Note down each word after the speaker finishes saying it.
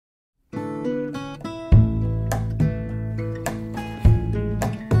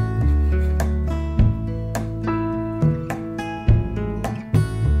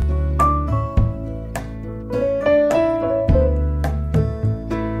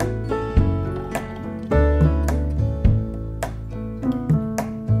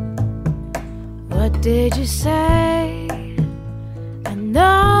did you say? I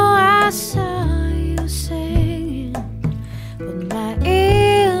know I saw you singing, but my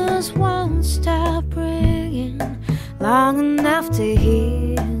ears won't stop ringing long enough to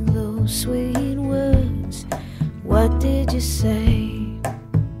hear those sweet words. What did you say?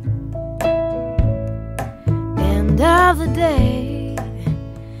 End of the day,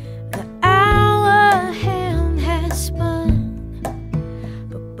 the hour hand has spun,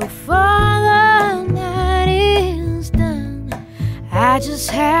 but before the night is done, I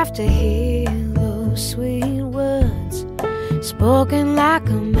just have to hear those sweet words spoken like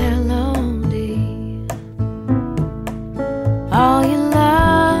a melody. All you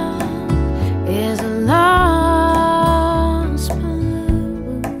love is a lost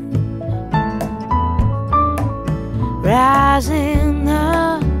balloon rising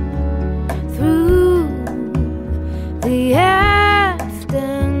up through the afternoon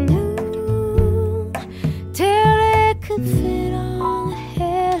till it could fit on the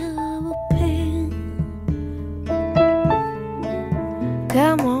head of a pin.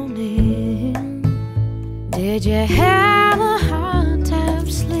 Come on in. Did you have a hard time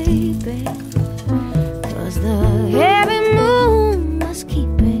sleeping? 'Cause the heavy moon was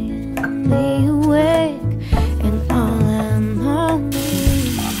keeping me awake, and all I know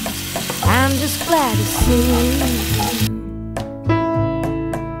is I'm just glad to see you.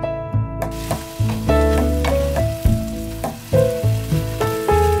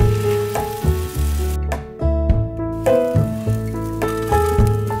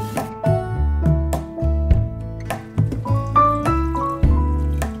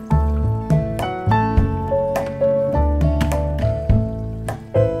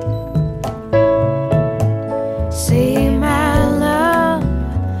 See my love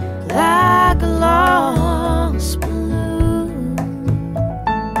like a lost balloon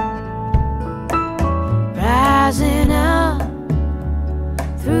rising up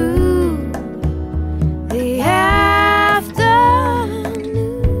through the afternoon,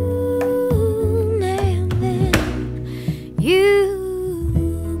 and then you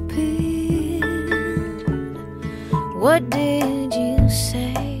appeared. What did